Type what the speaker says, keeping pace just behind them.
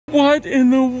What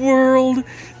in the world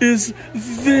is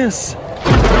this?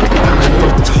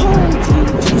 I told you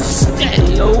to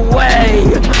stay away!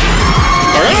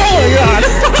 Oh my god!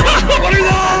 What are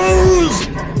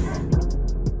those?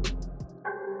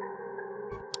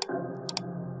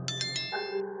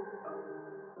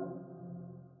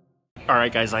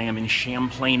 Alright guys, I am in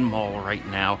Champlain Mall right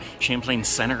now. Champlain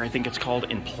Center, I think it's called,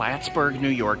 in Plattsburgh, New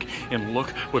York. And look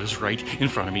what is right in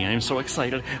front of me. I am so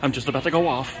excited. I'm just about to go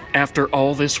off. After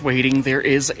all this waiting, there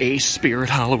is a Spirit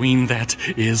Halloween that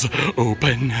is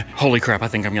open. Holy crap, I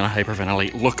think I'm gonna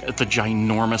hyperventilate. Look at the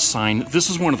ginormous sign. This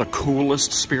is one of the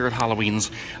coolest Spirit Halloweens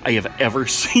I have ever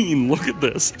seen. Look at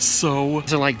this. So,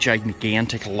 they're like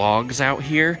gigantic logs out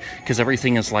here, because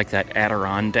everything is like that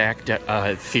Adirondack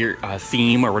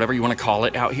theme, or whatever you want to call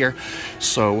it out here.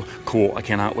 So cool. I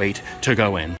cannot wait to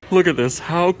go in. Look at this.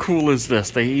 How cool is this?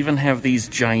 They even have these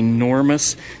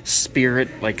ginormous spirit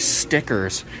like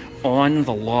stickers on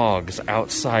the logs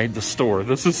outside the store.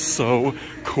 This is so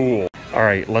cool. All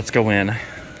right, let's go in.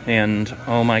 And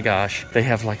oh my gosh, they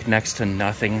have like next to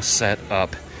nothing set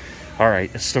up. All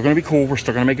right, it's still gonna be cool. We're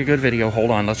still gonna make a good video.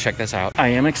 Hold on, let's check this out. I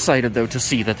am excited though to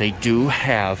see that they do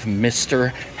have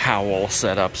Mr. Howl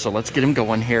set up. So let's get him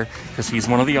going here because he's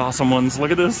one of the awesome ones.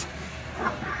 Look at this.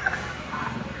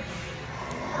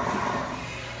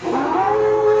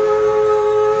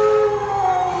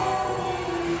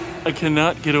 I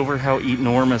cannot get over how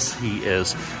enormous he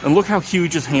is. And look how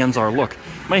huge his hands are. Look,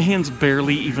 my hands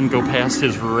barely even go past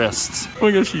his wrists. Oh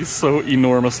my gosh, he's so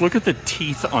enormous. Look at the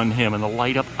teeth on him and the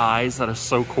light up eyes. That is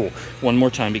so cool. One more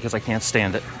time because I can't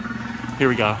stand it. Here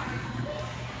we go.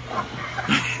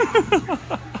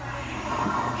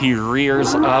 He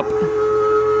rears up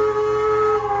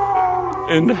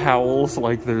and howls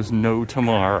like there's no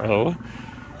tomorrow.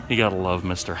 You gotta love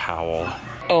Mr. Howl.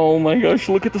 Oh my gosh,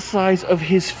 look at the size of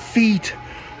his feet.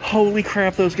 Holy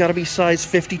crap, those gotta be size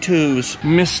 52s.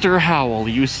 Mr. Howl,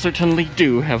 you certainly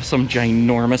do have some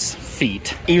ginormous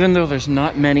feet. Even though there's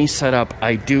not many set up,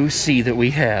 I do see that we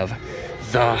have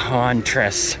the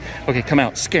Hauntress. Okay, come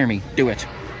out, scare me, do it.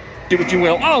 Do what you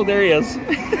will. Oh, there he is.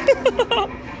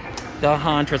 The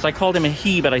Hauntress. I called him a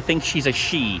he, but I think she's a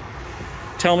she.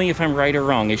 Tell me if I'm right or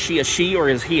wrong. Is she a she or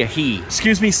is he a he?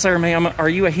 Excuse me, sir, ma'am, are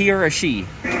you a he or a she?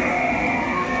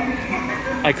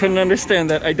 I couldn't understand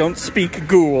that. I don't speak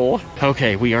ghoul.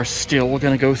 Okay, we are still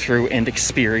gonna go through and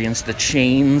experience the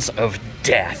chains of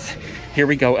death. Here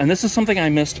we go. And this is something I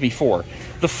missed before.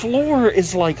 The floor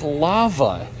is like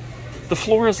lava. The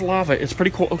floor is lava. It's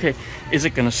pretty cool. Okay, is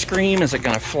it gonna scream? Is it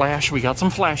gonna flash? We got some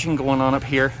flashing going on up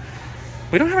here.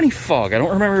 We don't have any fog. I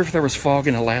don't remember if there was fog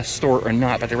in the last store or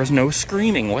not, but there was no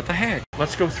screaming. What the heck?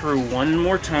 Let's go through one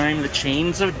more time. The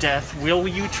chains of death. Will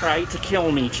you try to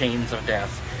kill me, chains of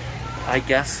death? I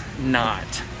guess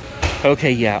not.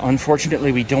 Okay, yeah,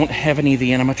 unfortunately we don't have any of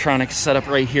the animatronics set up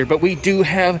right here, but we do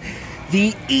have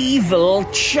the evil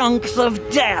chunks of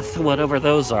death, whatever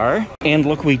those are. And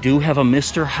look, we do have a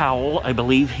Mr. Howl. I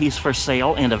believe he's for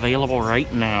sale and available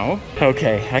right now.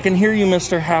 Okay, I can hear you,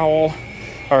 Mr. Howl.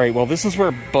 All right, well, this is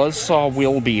where Buzzsaw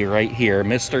will be right here.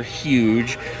 Mr.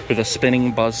 Huge with a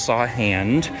spinning Buzzsaw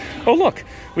hand. Oh, look,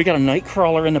 we got a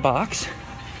Nightcrawler in the box.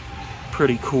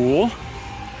 Pretty cool.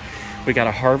 We got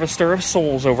a Harvester of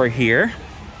Souls over here.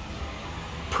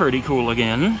 Pretty cool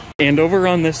again. And over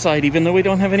on this side, even though we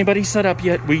don't have anybody set up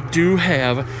yet, we do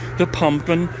have the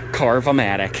Pumpkin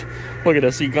Carve-O-Matic. Look at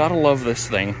this, you gotta love this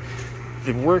thing.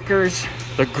 The workers,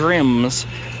 the Grims,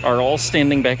 are all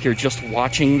standing back here just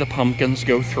watching the pumpkins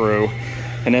go through.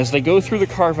 And as they go through the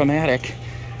Carve-O-Matic,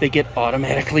 they get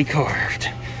automatically carved.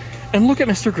 And look at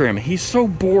Mr. Grimm, he's so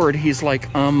bored, he's like,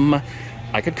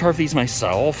 I could carve these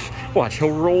myself. Watch,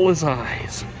 he'll roll his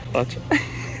eyes. Watch.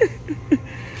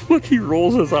 Look, he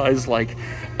rolls his eyes like,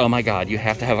 oh my god, you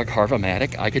have to have a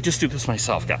Carve-O-Matic? I could just do this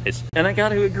myself, guys. And I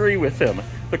gotta agree with him.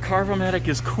 The Carve-O-Matic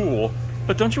is cool,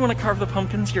 but don't you want to carve the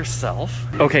pumpkins yourself?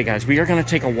 Okay, guys, we are gonna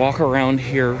take a walk around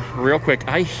here real quick.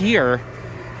 I hear...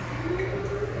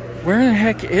 Where in the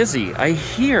heck is he? I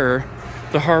hear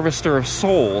the Harvester of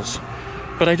Souls,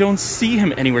 but I don't see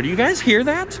him anywhere. Do you guys hear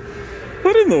that?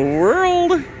 What in the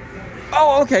world?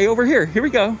 Oh, okay, over here. Here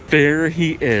we go. There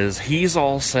he is. He's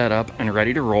all set up and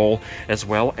ready to roll, as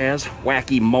well as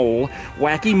Wacky Mole.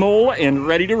 Wacky Mole and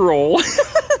ready to roll.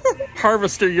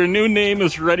 Harvester, your new name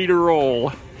is ready to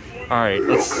roll. All right,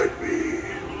 let's... Look at me,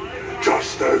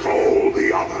 just as all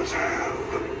the others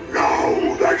have.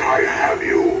 Now that I have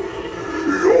you,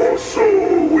 your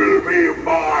soul will be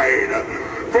mine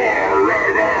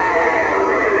forever.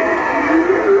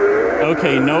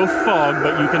 Okay, no fog,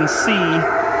 but you can see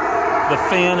the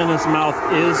fan in his mouth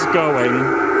is going.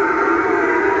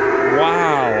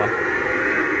 Wow.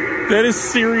 That is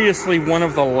seriously one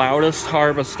of the loudest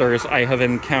harvesters I have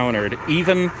encountered,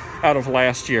 even out of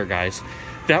last year, guys.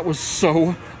 That was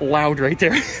so loud right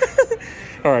there.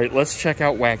 All right, let's check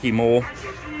out Wacky Mole.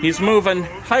 He's moving.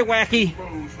 Hi, Wacky.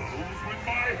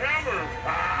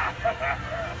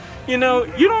 You know,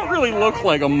 you don't really look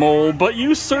like a mole, but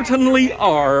you certainly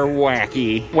are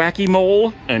wacky. Wacky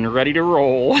Mole and ready to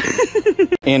roll.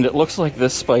 And it looks like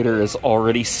this spider is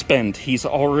already spent. He's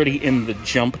already in the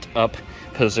jumped up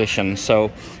position. So,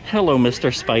 hello,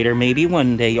 Mr. Spider. Maybe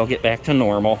one day you'll get back to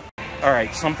normal. All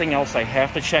right, something else I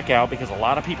have to check out because a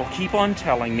lot of people keep on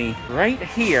telling me right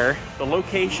here, the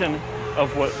location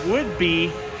of what would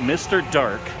be Mr.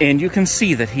 Dark. And you can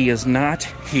see that he is not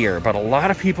here, but a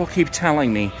lot of people keep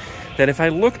telling me that if I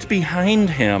looked behind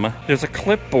him, there's a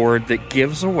clipboard that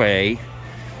gives away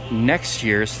next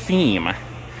year's theme.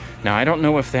 Now, I don't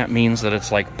know if that means that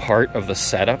it's like part of the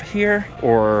setup here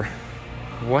or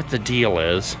what the deal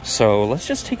is. So let's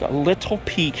just take a little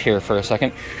peek here for a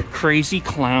second. Crazy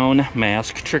clown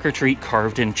mask, trick or treat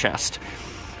carved in chest.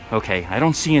 Okay, I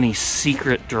don't see any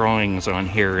secret drawings on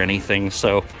here or anything,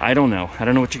 so I don't know. I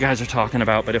don't know what you guys are talking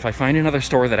about, but if I find another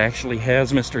store that actually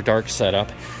has Mr. Dark set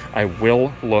up, I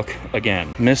will look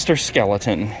again. Mr.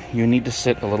 Skeleton, you need to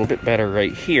sit a little bit better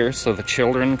right here so the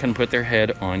children can put their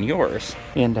head on yours.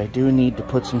 And I do need to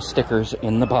put some stickers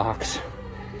in the box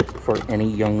for any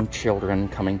young children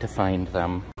coming to find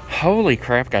them. Holy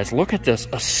crap, guys, look at this.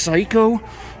 A psycho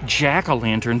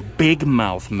jack-o'-lantern big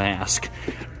mouth mask.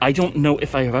 I don't know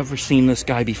if I have ever seen this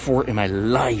guy before in my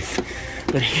life,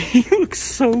 but he looks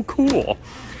so cool.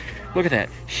 Look at that.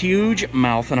 Huge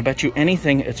mouth, and I bet you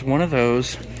anything, it's one of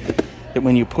those that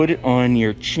when you put it on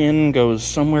your chin goes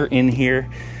somewhere in here.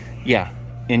 Yeah,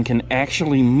 and can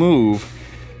actually move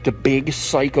the big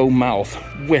psycho mouth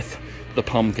with the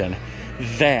pumpkin.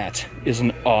 That is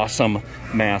an awesome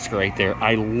mask right there.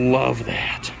 I love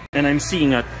that. And I'm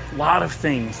seeing a lot of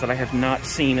things that I have not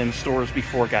seen in stores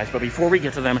before, guys. But before we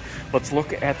get to them, let's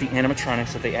look at the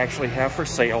animatronics that they actually have for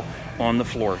sale on the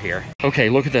floor here. Okay,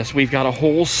 look at this. We've got a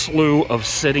whole slew of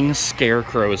sitting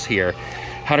scarecrows here.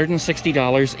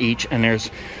 $160 each, and there's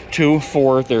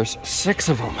 6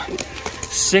 of them.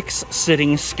 6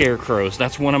 sitting scarecrows.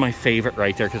 That's one of my favorite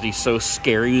right there because he's so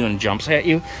scary and jumps at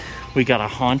you. We got a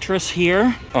Hauntress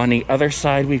here. On the other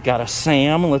side, we've got a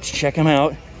Sam. Let's check him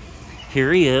out.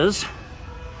 Here he is.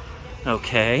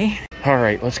 Okay. All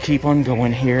right, let's keep on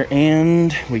going here.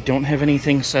 And we don't have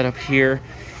anything set up here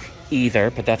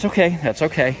either, but that's okay. That's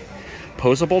okay.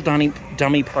 Posable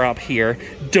dummy prop here.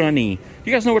 Dunny.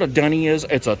 You guys know what a dunny is?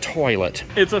 It's a toilet.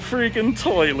 It's a freaking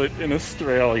toilet in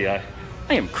Australia.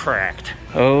 I am cracked.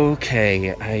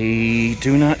 Okay, I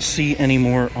do not see any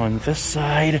more on this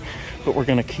side, but we're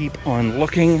gonna keep on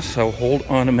looking, so hold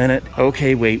on a minute.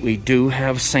 Okay, wait, we do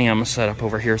have Sam set up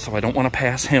over here, so I don't want to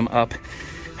pass him up.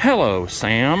 Hello,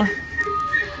 Sam.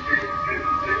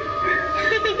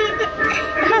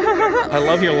 I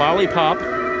love your lollipop.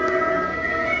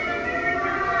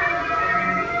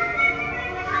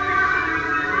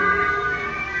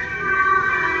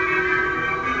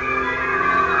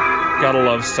 Gotta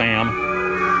love Sam.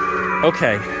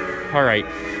 Okay, all right.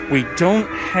 We don't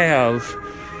have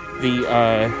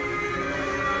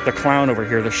the clown over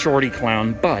here, the shorty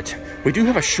clown, but we do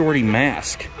have a shorty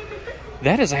mask.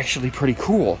 That is actually pretty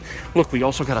cool. Look, we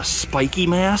also got a spiky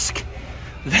mask.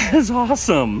 That is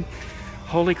awesome.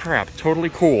 Holy crap, totally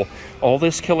cool. All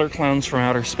this Killer Clowns from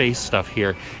Outer Space stuff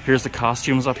here. Here's the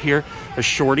costumes up here. A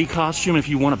shorty costume if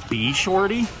you want to be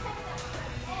shorty.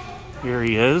 Here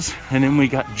he is. And then we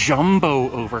got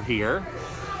Jumbo over here.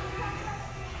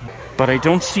 But I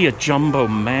don't see a Jumbo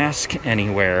mask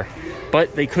anywhere.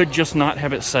 But they could just not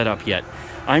have it set up yet.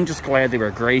 I'm just glad they were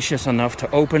gracious enough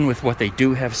to open with what they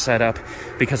do have set up,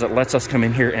 because it lets us come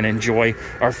in here and enjoy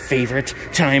our favorite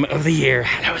time of the year,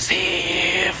 Halloween's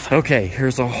Eve. Okay,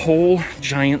 here's a whole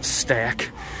giant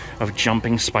stack of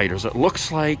jumping spiders. It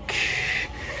looks like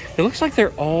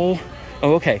they're all,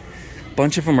 oh, okay.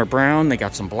 Bunch of them are brown. They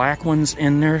got some black ones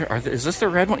in there. Is this the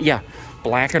red one? Yeah,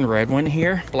 black and red one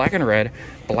here. Black and red,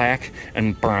 black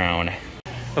and brown.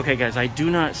 Okay, guys, I do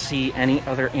not see any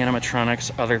other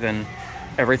animatronics other than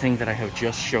everything that I have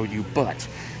just showed you, but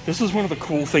this is one of the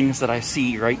cool things that I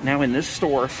see right now in this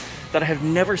store that I have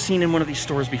never seen in one of these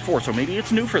stores before, so maybe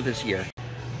it's new for this year.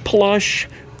 Plush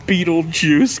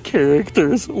Beetlejuice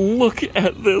characters. Look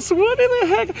at this. What in the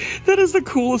heck? That is the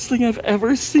coolest thing I've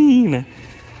ever seen.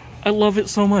 I love it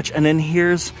so much. And then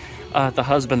here's the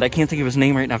husband. I can't think of his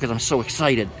name right now because I'm so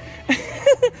excited.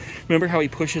 Remember how he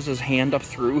pushes his hand up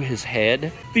through his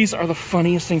head? These are the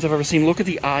funniest things I've ever seen. Look at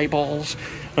the eyeballs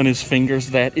on his fingers.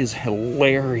 That is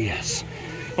hilarious.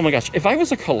 Oh my gosh, if I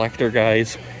was a collector,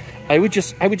 guys, I would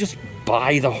just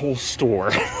buy the whole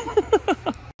store.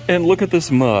 And look at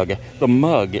this mug. The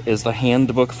mug is the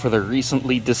handbook for the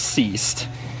recently deceased.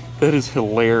 That is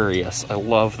hilarious. I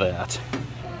love that.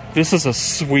 This is a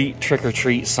sweet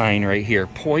trick-or-treat sign right here.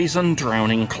 Poison,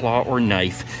 drowning, claw, or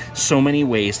knife. So many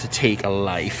ways to take a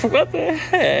life. What the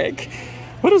heck?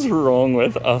 What is wrong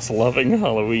with us loving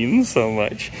Halloween so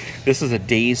much? This is a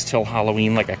days till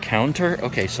Halloween, like a counter.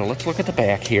 Okay, so let's look at the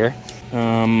back here.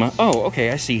 Oh, okay,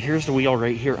 I see. Here's the wheel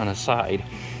right here on the side.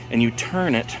 And you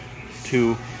turn it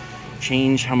to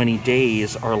change how many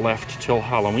days are left till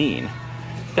Halloween.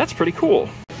 That's pretty cool.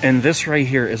 And this right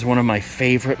here is one of my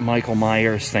favorite Michael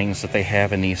Myers things that they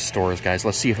have in these stores, guys.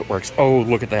 Let's see if it works. Oh,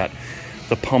 look at that.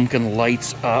 The pumpkin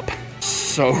lights up.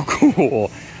 So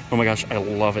cool. Oh my gosh, I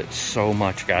love it so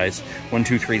much, guys. 1,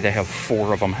 2, 3, they have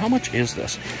 4 of them. How much is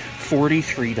this?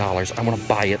 $43. I want to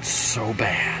buy it so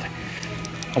bad.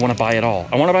 I want to buy it all.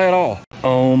 I want to buy it all.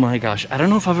 Oh my gosh, I don't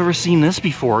know if I've ever seen this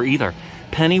before either.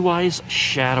 Pennywise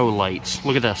shadow lights.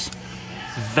 Look at this.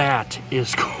 That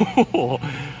is cool.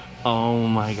 Oh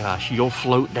my gosh, you'll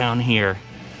float down here.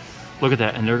 Look at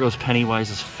that, and there goes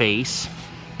Pennywise's face.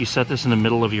 You set this in the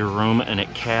middle of your room and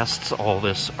it casts all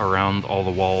this around all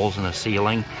the walls and the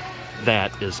ceiling.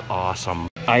 That is awesome.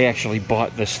 I actually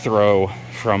bought this throw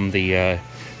from the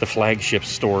flagship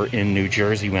store in New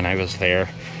Jersey when I was there.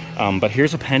 But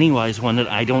here's a Pennywise one that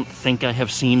I don't think I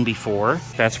have seen before.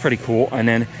 That's pretty cool. And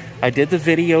then I did the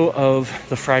video of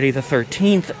the Friday the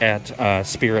 13th at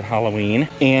Spirit Halloween,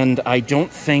 and I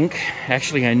don't think,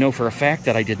 actually I know for a fact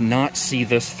that I did not see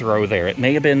this throw there. It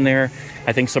may have been there.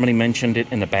 I think somebody mentioned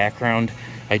it in the background.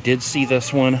 I did see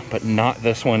this one, but not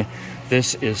this one.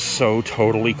 This is so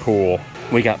totally cool.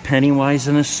 We got Pennywise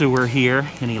in a sewer here,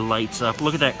 and he lights up.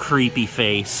 Look at that creepy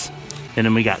face. And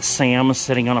then we got Sam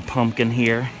sitting on a pumpkin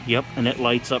here. Yep, and it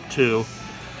lights up too.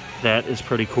 That is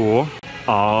pretty cool.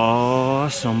 Oh,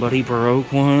 somebody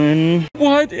broke one.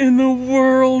 What in the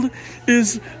world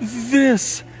is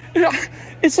this?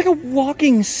 It's like a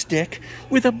walking stick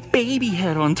with a baby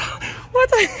head on top. What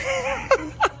the?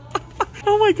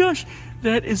 Oh my gosh,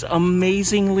 that is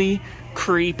amazingly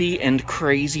creepy and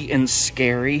crazy and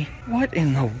scary. What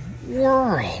in the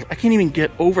world? I can't even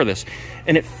get over this.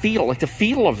 And the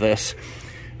feel of this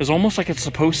is almost like it's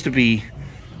supposed to be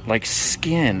like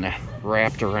skin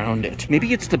wrapped around it.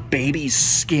 Maybe it's the baby's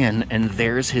skin and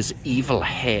there's his evil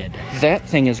head. That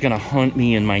thing is gonna haunt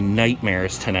me in my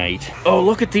nightmares tonight. Oh,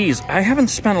 look at these. I haven't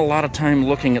spent a lot of time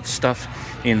looking at stuff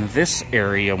in this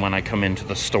area when I come into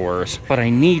the stores, but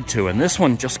I need to, and this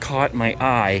one just caught my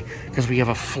eye because we have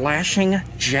a flashing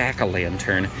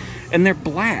jack-o'-lantern, and they're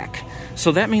black.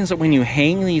 So that means that when you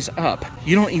hang these up,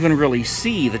 you don't even really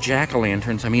see the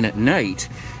jack-o'-lanterns. I mean, at night,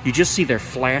 you just see their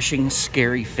flashing,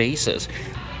 scary faces.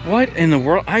 What in the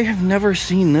world? I have never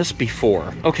seen this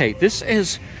before. Okay, this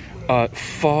is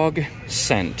fog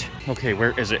scent. Okay,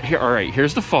 where is it? Here, all right,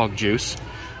 here's the fog juice.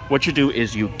 What you do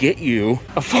is you get you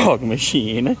a fog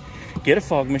machine. Get a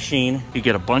fog machine, you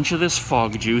get a bunch of this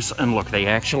fog juice, and look, they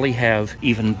actually have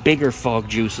even bigger fog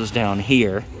juices down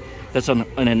here. That's an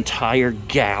entire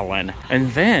gallon.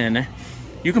 And then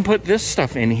you can put this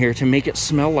stuff in here to make it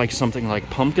smell like something like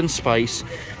pumpkin spice,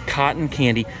 cotton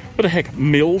candy. What the heck,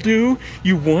 mildew?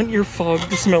 You want your fog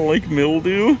to smell like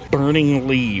mildew? Burning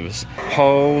leaves.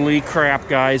 Holy crap,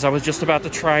 guys. I was just about to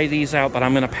try these out, but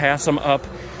I'm gonna pass them up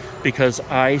because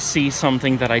I see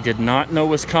something that I did not know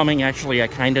was coming. Actually, I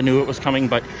kind of knew it was coming,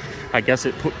 but I guess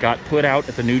it got put out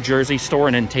at the New Jersey store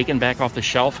and then taken back off the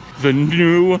shelf. The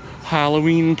new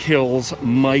Halloween Kills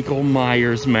Michael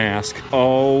Myers mask.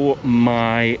 Oh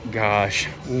my gosh.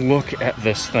 Look at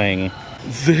this thing.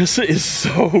 This is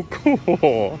so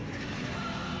cool.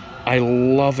 I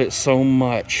love it so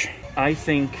much. I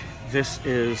think this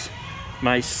is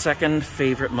my second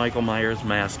favorite Michael Myers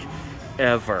mask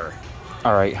ever.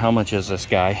 All right, how much is this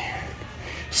guy?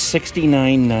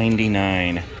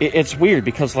 $69.99. It's weird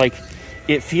because, like,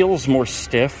 it feels more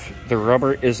stiff. The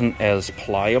rubber isn't as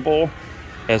pliable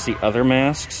as the other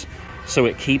masks, so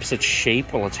it keeps its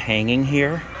shape while it's hanging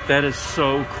here. That is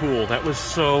so cool. That was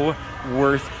so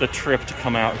worth the trip to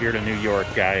come out here to New York,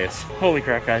 guys. Holy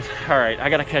crap, guys. All right,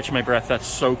 I gotta catch my breath. That's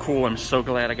so cool. I'm so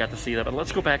glad I got to see that. But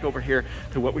let's go back over here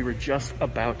to what we were just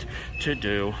about to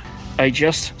do. I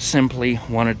just simply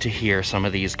wanted to hear some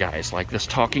of these guys, like this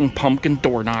talking pumpkin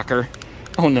door knocker.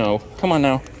 Oh no, come on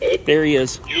now. There he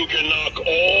is. You can knock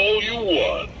all you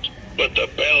want, but the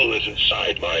bell is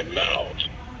inside my mouth.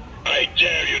 I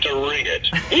dare you to ring it.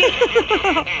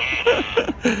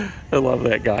 I love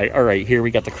that guy. All right, here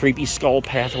we got the creepy skull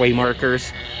pathway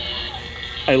markers.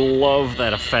 I love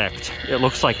that effect. It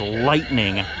looks like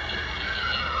lightning.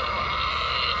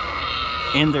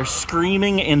 And they're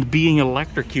screaming and being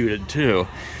electrocuted too.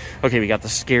 Okay, we got the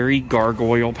scary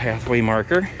gargoyle pathway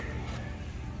marker.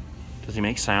 Does he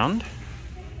make sound?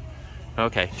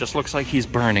 Okay, just looks like he's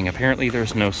burning. Apparently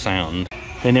there's no sound.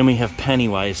 And then we have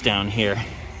Pennywise down here.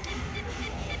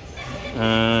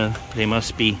 They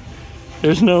must be...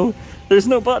 There's no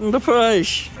button to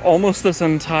push. Almost this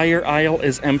entire aisle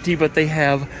is empty, but they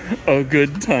have a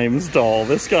Good Times doll.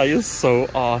 This guy is so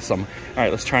awesome. All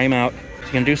right, let's try him out. Is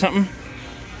he gonna do something?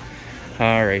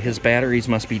 All right, his batteries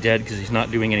must be dead because he's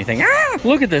not doing anything. Ah!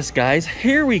 Look at this, guys.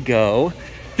 Here we go.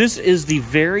 This is the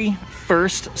very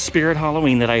first Spirit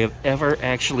Halloween that I have ever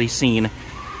actually seen.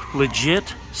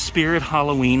 Legit Spirit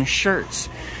Halloween shirts.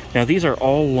 Now, these are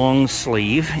all long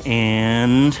sleeve,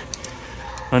 and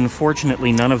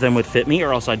unfortunately, none of them would fit me,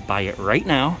 or else I'd buy it right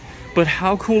now. But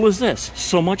how cool is this?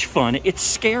 So much fun. It's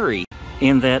scary.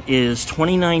 And that is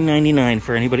 $29.99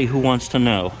 for anybody who wants to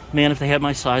know. Man, if they had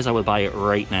my size, I would buy it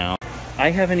right now. I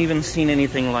haven't even seen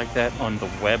anything like that on the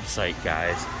website,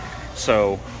 guys.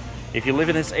 So if you live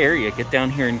in this area, get down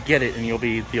here and get it, and you'll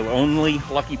be the only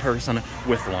lucky person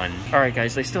with one. All right,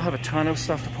 guys, they still have a ton of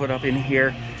stuff to put up in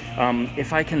here.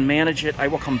 If I can manage it, I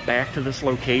will come back to this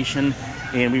location,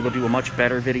 and we will do a much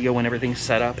better video when everything's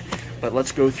set up. But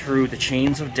let's go through the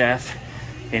Chains of Death,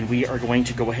 and we are going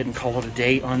to go ahead and call it a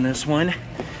day on this one.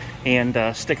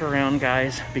 And stick around,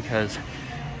 guys, because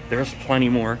there's plenty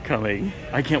more coming.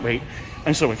 I can't wait.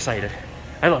 I'm so excited.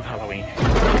 I love Halloween.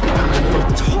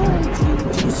 I told you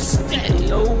to stay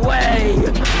away.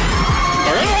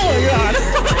 Oh my God!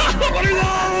 What are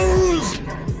those?